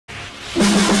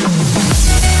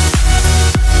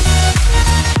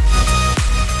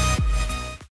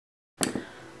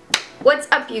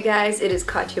up, you guys? It is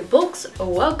Katya Bulks.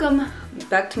 Welcome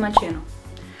back to my channel.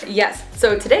 Yes,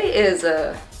 so today is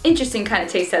a interesting kind of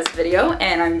taste test video,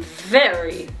 and I'm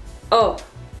very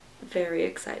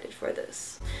excited for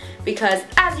this because,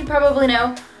 as you probably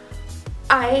know,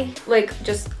 I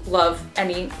just love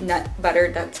any nut butter.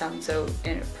 That sounds so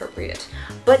inappropriate,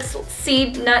 but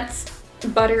seed nuts,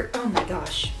 butter, oh my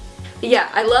gosh. Yeah,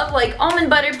 I love almond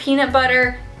butter, peanut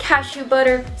butter, cashew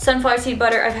butter, sunflower seed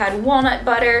butter. I've had walnut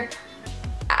butter.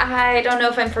 I don't know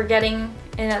if I'm forgetting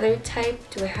another type.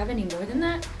 Do I have any more than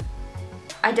that?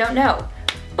 I don't know.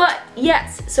 But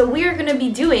yes, so we are gonna be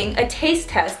doing a taste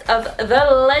test of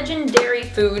the legendary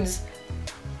foods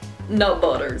nut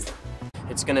butters.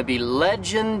 It's gonna be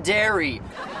legendary.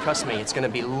 Trust me, it's gonna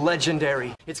be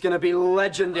legendary. It's gonna be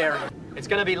legendary. It's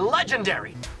gonna be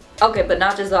legendary. Okay, but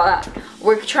not just all that.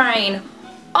 We're trying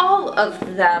all of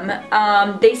them.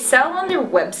 They sell on their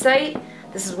website.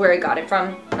 This is where I got it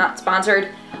from. Not sponsored,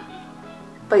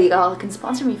 but you all can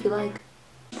sponsor me if you like.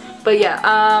 But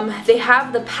yeah, they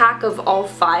have the pack of all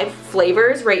 5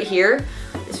 flavors right here.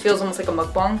 This feels almost like a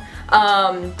mukbang.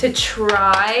 To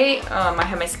try, I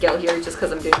have my scale here just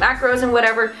because I'm doing macros and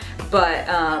whatever. But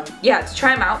yeah, to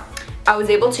try them out, I was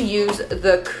able to use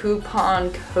the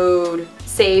coupon code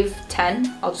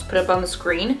SAVE10. I'll just put it up on the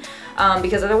screen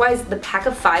because otherwise the pack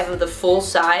of 5 of the full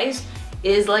size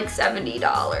is like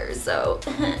 $70, so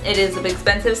it is a bit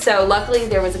expensive. So luckily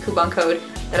there was a coupon code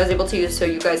that I was able to use, so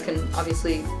you guys can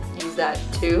obviously use that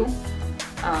too.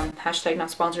 Hashtag not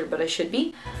sponsored, but I should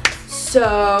be.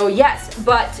 So yes,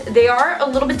 but they are a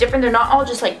little bit different. They're not all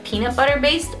just like peanut butter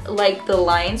based like the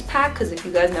Lions pack, because if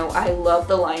you guys know, I love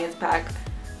the Lions pack.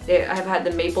 I've had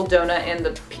the maple donut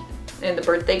and the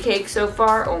birthday cake so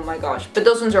far. Oh my gosh. But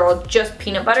those ones are all just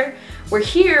peanut butter. Where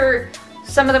here,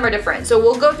 some of them are different. So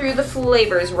we'll go through the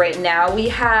flavors right now. We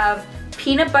have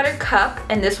peanut butter cup,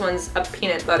 and this one's a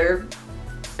peanut butter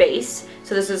base.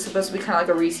 So this is supposed to be kind of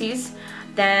like a Reese's.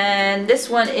 Then this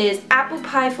one is apple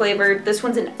pie flavored. This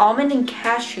one's an almond and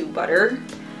cashew butter.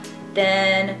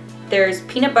 Then there's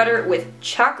peanut butter with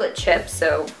chocolate chips.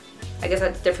 So I guess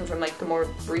that's different from like the more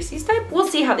Reese's type. We'll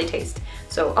see how they taste.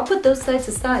 So I'll put those sides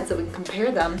aside so we can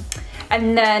compare them.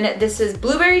 And then this is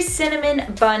blueberry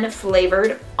cinnamon bun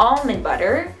flavored almond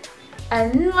butter.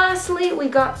 And lastly, we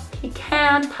got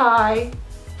pecan pie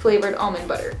flavored almond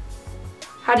butter.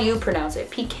 How do you pronounce it?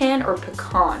 Pecan or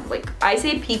pecan? Like, I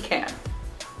say pecan.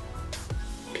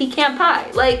 Pecan pie.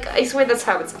 Like, I swear that's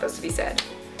how it's supposed to be said.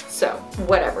 So,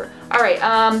 whatever. Alright,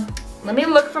 let me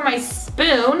look for my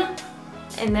spoon,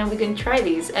 and then we can try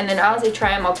these. And then as I try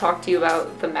them, I'll talk to you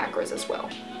about the macros as well.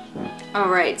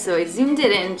 Alright, so I zoomed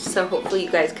it in, so hopefully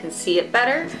you guys can see it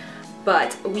better.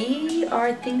 But we are,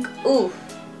 I think, ooh,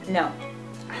 no.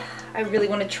 I really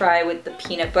want to try with the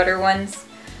peanut butter ones.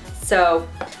 So,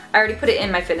 I already put it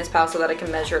in my Fitness Pal so that I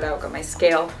can measure it out. Got my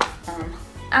scale.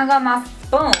 I got my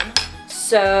spoon.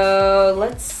 So,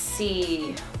 let's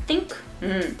see. I think,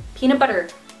 peanut butter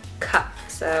cup.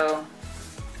 So,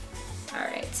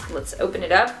 alright, let's open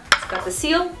it up. It's got the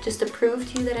seal, just to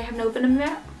prove to you that I haven't opened them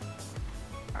yet.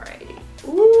 Alrighty.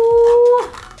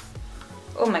 Ooh!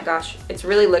 Oh my gosh, it's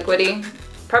really liquidy.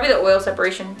 Probably the oil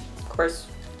separation, of course.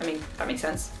 I mean, that makes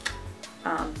sense.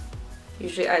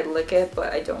 Usually I lick it,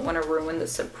 but I don't want to ruin the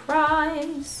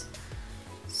surprise.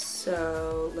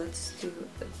 So let's do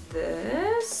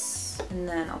this. And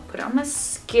then I'll put it on my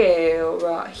scale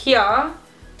right here.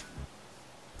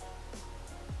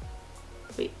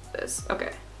 Wait, this,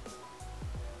 okay.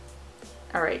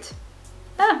 Alright.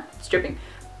 Ah, it's dripping.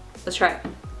 Let's try it.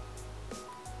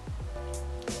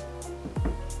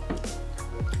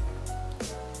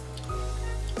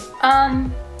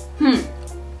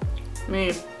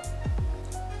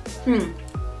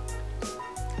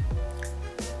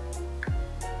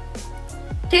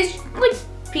 Tastes like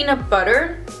peanut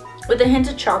butter with a hint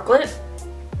of chocolate.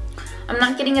 I'm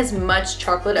not getting as much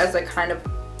chocolate as I kind of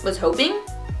was hoping.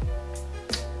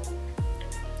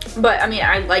 But I mean,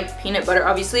 I like peanut butter,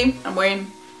 obviously. I'm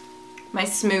wearing my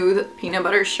smooth peanut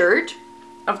butter shirt,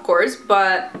 of course,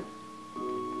 but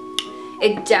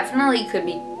it definitely could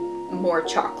be more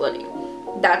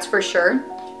chocolatey. That's for sure.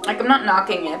 Like, I'm not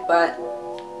knocking it, but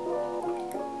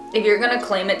if you're gonna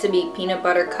claim it to be peanut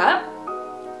butter cup,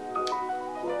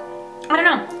 I don't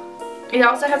know. It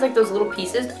also has like those little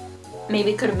pieces.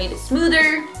 Maybe could have made it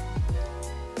smoother.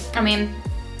 I mean,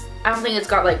 I don't think it's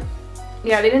got like,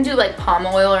 yeah, they didn't do like palm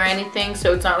oil or anything,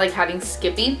 so it's not like having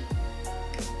Skippy.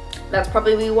 That's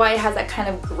probably why it has that kind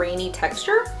of grainy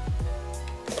texture.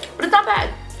 But it's not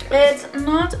bad. It's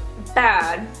not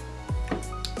bad.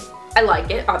 I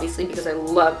like it, obviously, because I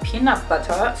love peanut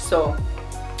butter, so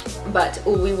but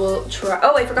we will try.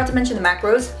 Oh, I forgot to mention the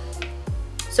macros.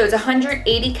 So it's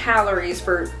 180 calories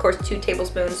for, of course, 2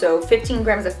 tablespoons, so 15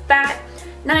 grams of fat,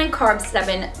 9 carbs,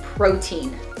 7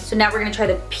 protein. So now we're gonna try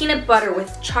the peanut butter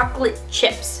with chocolate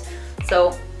chips.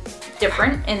 So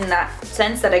different in that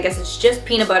sense that I guess it's just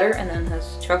peanut butter and then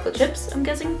has chocolate chips, I'm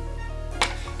guessing.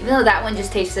 Even though that one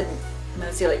just tasted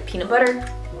mostly like peanut butter,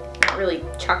 not really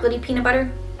chocolatey peanut butter.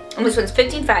 And this one's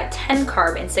 15 fat, 10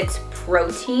 carb, and 6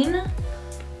 protein.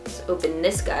 Let's open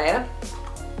this guy up.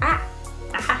 Ah,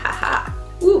 ah ha ha ha.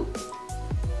 Ooh.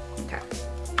 Okay.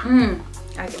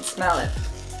 I can smell it.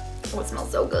 Oh, it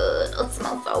smells so good. Oh, it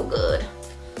smells so good.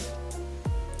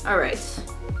 All right.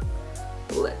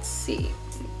 Let's see.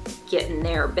 Get in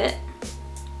there a bit.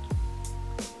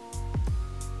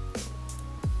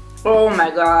 Oh my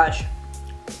gosh.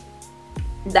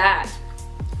 That.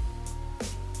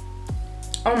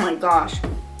 Oh my gosh.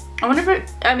 I wonder if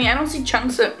it, I mean, I don't see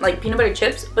chunks of like peanut butter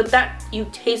chips, but that you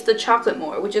taste the chocolate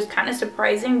more, which is kind of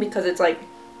surprising because it's like,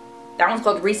 that one's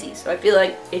called Reese's. So I feel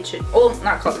like it should, oh,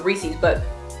 not called Reese's, but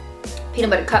peanut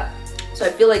butter cup. So I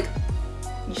feel like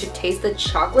you should taste the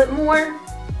chocolate more.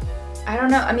 I don't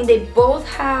know. I mean, they both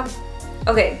have,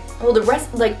 okay, well, the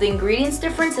rest, like the ingredients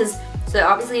difference is, so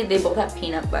obviously they both have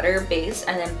peanut butter base,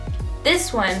 and then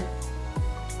this one,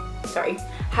 sorry,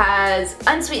 has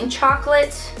unsweetened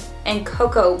chocolate and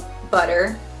cocoa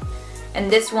butter, and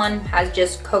this one has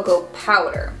just cocoa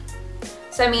powder.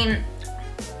 So I mean,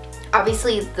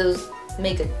 obviously those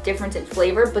make a difference in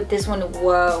flavor, but this one,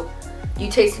 whoa,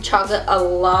 you taste the chocolate a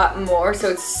lot more, so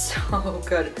it's so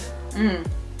good.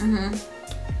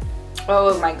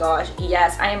 Oh my gosh,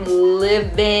 yes, I am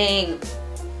living.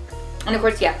 And of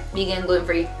course, yeah, vegan,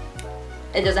 gluten-free.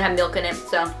 It doesn't have milk in it,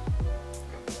 so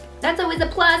that's always a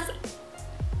plus.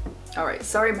 All right,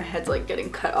 sorry my head's like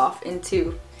getting cut off in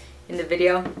the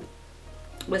video.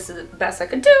 This is the best I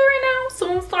could do right now,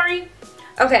 so I'm sorry.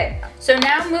 Okay, so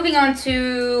now moving on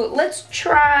to, let's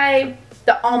try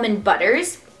the almond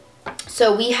butters.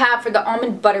 So we have for the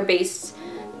almond butter base,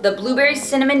 the blueberry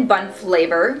cinnamon bun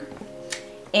flavor,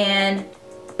 and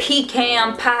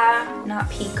pecan pie, not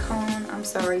pecan, I'm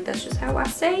sorry, that's just how I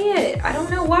say it. I don't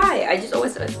know why, I just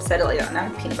always said it like that. Now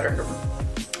peanut butter under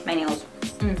my nails.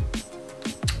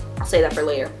 I'll say that for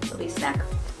later, it'll be a snack.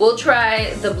 We'll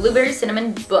try the blueberry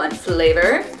cinnamon bun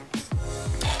flavor.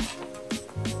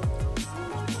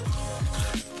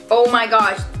 Oh my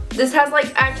gosh, this has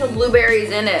like actual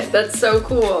blueberries in it. That's so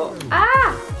cool.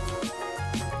 Ah!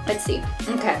 Let's see,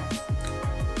 okay.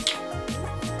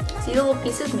 See the little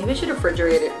pieces? Maybe I should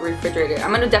refrigerate it.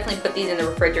 I'm gonna definitely put these in the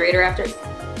refrigerator after.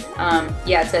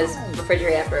 Yeah, it says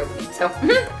refrigerate after opening. So,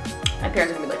 my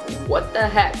parents are gonna be like, what the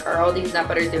heck are all these nut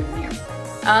butters doing in here?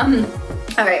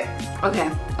 Alright,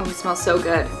 okay. Oh, it smells so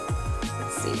good.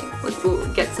 Let's see.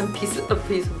 Let's get some piece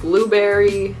of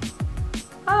blueberry.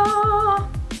 Ah!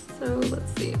 So,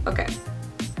 let's see. Okay.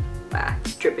 Ah,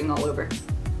 it's dripping all over.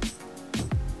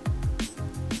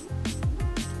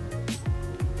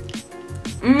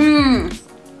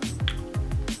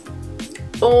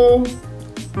 Oh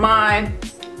my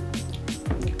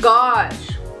gosh.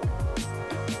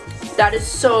 That is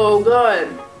so good.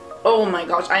 Oh my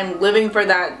gosh, I'm living for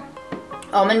that.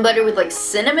 Almond butter with like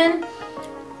cinnamon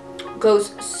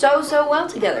goes so well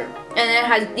together. And it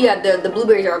has, yeah, the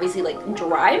blueberries are obviously like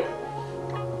dry.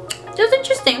 So it's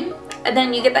interesting. And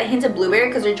then you get that hint of blueberry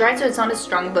because they're dry, so it's not as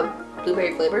strong of a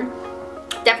blueberry flavor.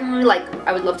 Definitely, like,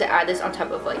 I would love to add this on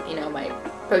top of, like, you know, my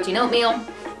protein oatmeal,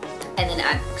 and then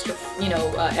add extra, you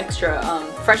know,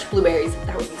 fresh blueberries.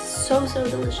 That would be so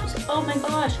delicious. Oh my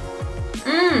gosh.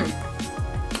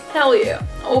 Hell yeah.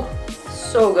 Oh,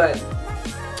 so good.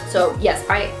 So yes,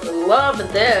 I love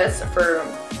this for,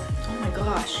 oh my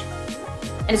gosh.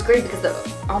 And it's great because the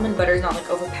almond butter is not like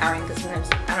overpowering, because sometimes,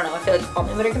 I don't know, I feel like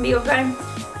almond butter can be overpowering.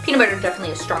 Peanut butter is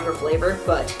definitely a stronger flavor,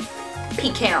 but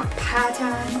pecan pie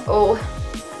time. Oh,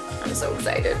 I'm so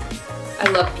excited. I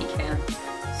love pecan.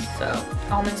 So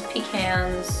almonds,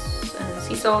 pecans, and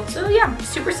sea salt. So yeah,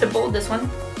 super simple, this one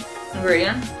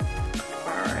ingredient.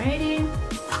 Alrighty.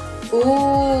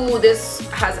 Ooh, this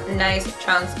has nice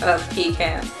chunks of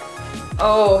pecan.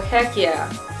 Oh, heck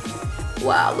yeah.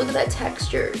 Wow, look at that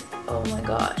texture. Oh my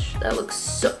gosh, that looks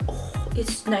so, oh,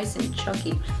 it's nice and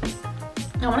chunky.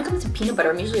 Now when it comes to peanut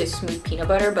butter, I'm usually a smooth peanut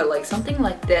butter, but like something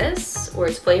like this, or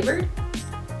it's flavored,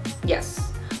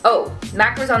 yes. Oh,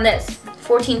 macros on this,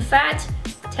 14 fat,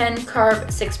 10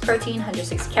 carb, 6 protein,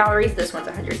 106 calories. This one's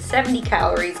 170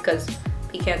 calories because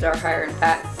pecans are higher in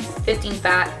fat. 15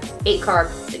 fat, 8 carb,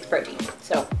 6 protein.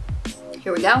 So,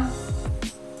 here we go.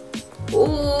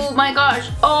 Oh my gosh.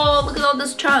 Oh, look at all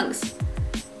those chunks.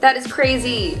 That is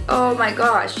crazy. Oh my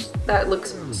gosh. That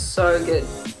looks so good.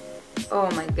 Oh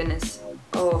my goodness.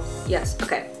 Oh, yes.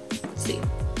 Okay. Let's see.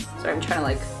 Sorry, I'm trying to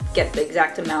like get the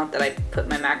exact amount that I put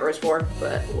my macros for,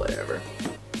 but whatever.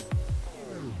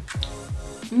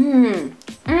 Mmm.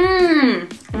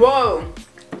 Mmm. Whoa.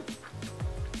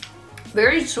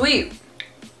 Very sweet.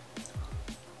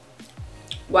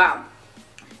 Wow.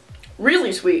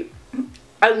 Really sweet.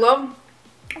 I love,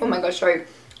 oh my gosh, sorry.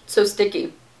 It's so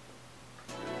sticky.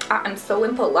 I'm so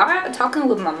impolite talking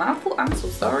with my mouth full. I'm so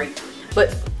sorry.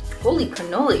 But holy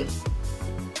cannoli.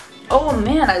 Oh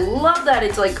man, I love that.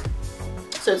 It's like,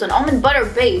 so it's an almond butter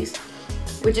base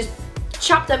with just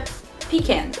chopped up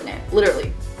pecans in it,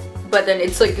 literally. But then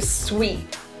it's like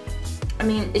sweet. I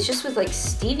mean, it's just with like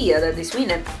stevia that they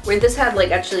sweeten it. Where this had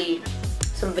like actually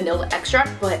some vanilla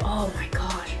extract, but oh my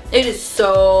gosh. It is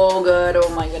so good, oh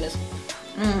my goodness.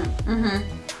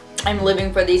 I'm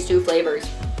living for these two flavors.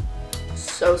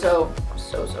 So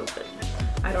good.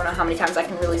 I don't know how many times I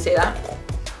can really say that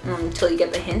until you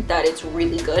get the hint that it's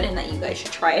really good and that you guys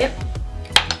should try it.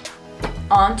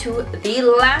 On to the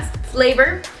last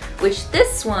flavor, which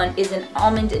this one is an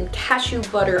almond and cashew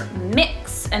butter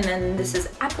mix. And then this is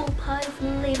apple pie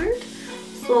flavored.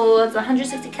 So it's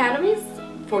 160 calories,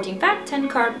 14 fat, 10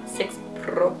 carb, 6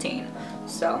 protein.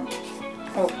 So,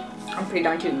 oh, I'm pretty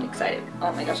darn too excited.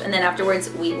 Oh my gosh. And then afterwards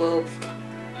we will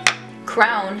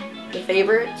crown the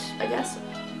favorite, I guess.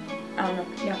 I don't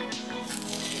know, yeah.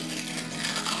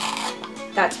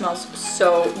 That smells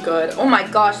so good. Oh my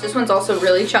gosh, this one's also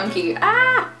really chunky.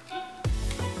 Ah!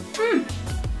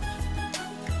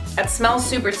 That smells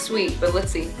super sweet, but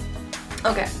let's see.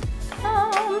 Okay.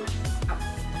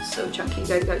 So chunky, you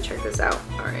guys gotta check this out.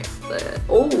 All right,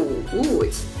 ooh,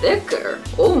 it's thicker.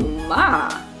 Oh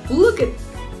my, look at,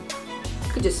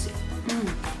 you could just see.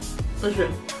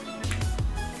 Listen.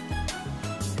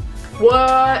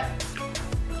 What?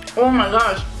 Oh my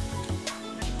gosh.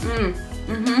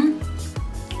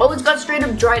 Oh, it's got straight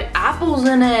up dried apples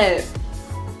in it.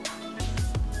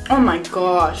 Oh my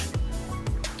gosh.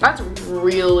 That's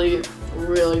really,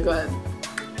 really good.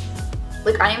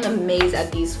 Like, I am amazed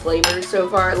at these flavors so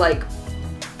far. Like,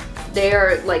 they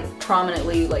are like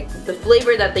prominently like the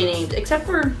flavor that they named, except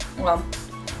for, well,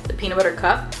 the peanut butter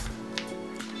cup.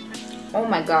 Oh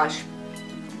my gosh.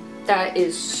 That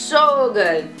is so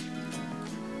good.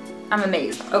 I'm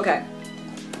amazed. Okay.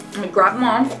 I'm gonna grab them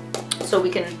all so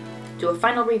we can do a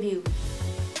final review.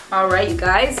 All right, you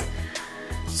guys.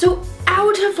 So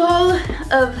out of all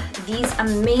of these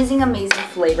amazing, amazing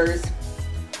flavors,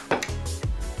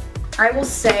 I will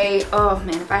say, oh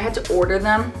man, if I had to order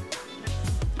them,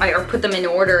 or put them in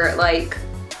order, like,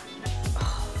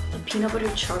 oh, the peanut butter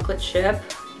chocolate chip.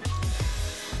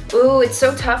 Ooh, it's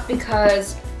so tough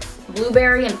because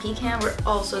blueberry and pecan were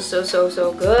also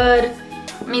so good.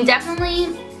 I mean,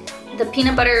 definitely the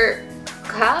peanut butter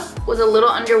cup was a little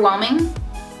underwhelming.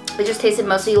 It just tasted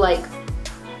mostly like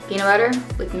peanut butter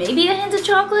with maybe a hint of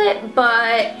chocolate,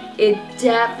 but it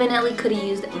definitely could have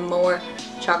used more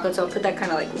chocolate, so I'll put that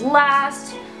kind of like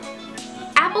last.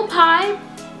 Apple pie,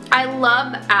 I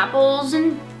love apples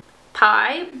and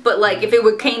pie, but like if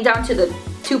it came down to the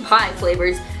two pie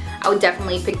flavors, I would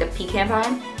definitely pick the pecan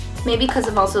pie. Maybe because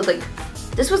of also like,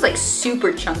 this was like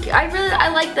super chunky. I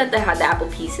like that they had the apple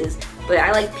pieces, but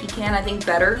I like pecan I think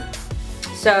better.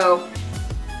 So,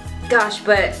 gosh,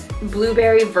 but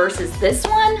blueberry versus this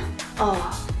one,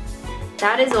 oh,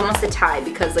 that is almost a tie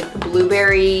because like the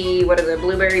blueberry, what is it,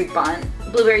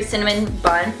 blueberry cinnamon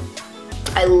bun.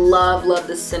 I love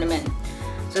the cinnamon.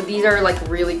 So these are like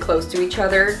really close to each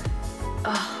other.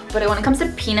 Oh, but when it comes to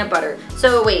peanut butter,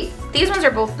 so wait, these ones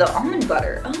are both the almond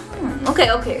butter. Oh,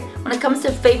 okay. When it comes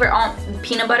to favorite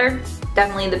peanut butter,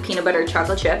 definitely the peanut butter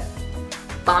chocolate chip.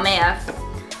 Bomb AF.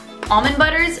 Almond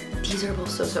butters, these are both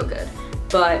so good.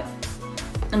 But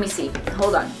let me see,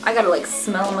 hold on. I gotta like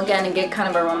smell them again and get kind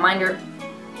of a reminder.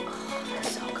 Oh,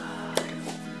 that's so good.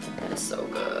 That is so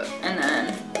good. And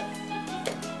then,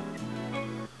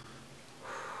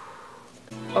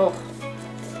 oh,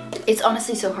 it's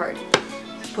honestly so hard.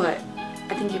 But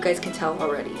I think you guys can tell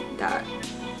already that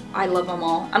I love them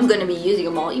all. I'm gonna be using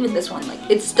them all, even this one, like,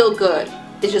 it's still good.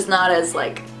 It's just not as,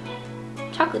 like,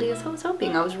 chocolatey as I was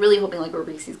hoping. I was really hoping, like, a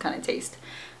Reese's kind of taste.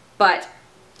 But,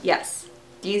 yes,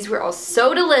 these were all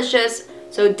so delicious,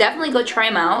 so definitely go try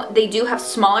them out. They do have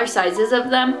smaller sizes of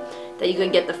them that you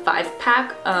can get the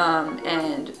 5-pack,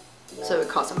 and so it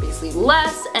costs obviously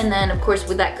less. And then, of course,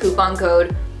 with that coupon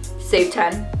code, save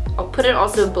 10. I'll put it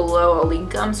also below, I'll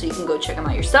link them so you can go check them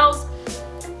out yourselves.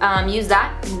 Use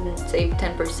that and save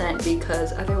 10%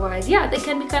 because otherwise, yeah, they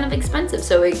can be kind of expensive.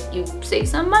 So you save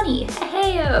some money,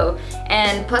 hey-o.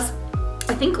 And plus,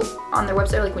 I think on their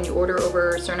website, like when you order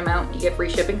over a certain amount, you get free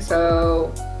shipping,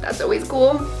 so that's always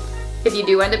cool. If you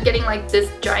do end up getting like this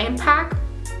giant pack.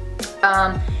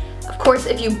 Of course,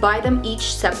 if you buy them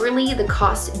each separately, the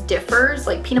cost differs.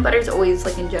 Like peanut butter is always,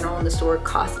 like in general in the store,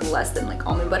 cost less than like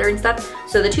almond butter and stuff.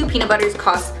 So the 2 peanut butters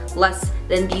cost less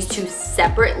than these 2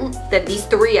 separate, than these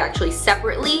 3 actually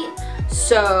separately.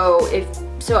 So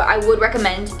I would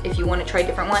recommend, if you want to try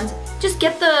different ones, just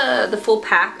get the full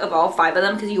pack of all 5 of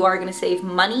them, because you are going to save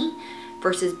money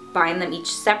versus buying them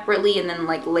each separately and then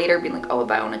like later being like, oh,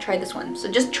 but I want to try this one. So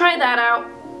just try that out.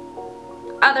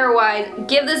 Otherwise,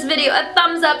 give this video a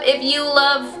thumbs up if you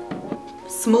love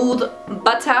smooth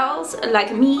butt towels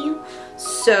like me.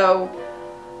 So,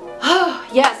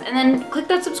 yes, and then click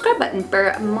that subscribe button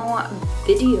for more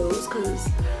videos, because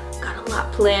got a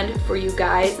lot planned for you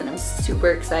guys, and I'm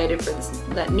super excited for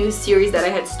that new series that I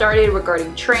had started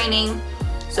regarding training.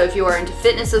 So if you are into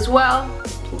fitness as well,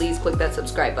 please click that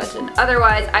subscribe button.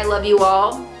 Otherwise, I love you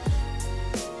all.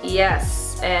 Yes.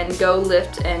 And go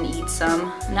lift and eat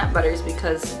some nut butters,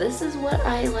 because this is what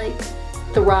I like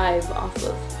thrive off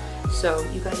of. So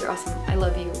you guys are awesome. I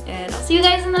love you, and I'll see you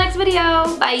guys in the next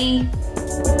video. Bye.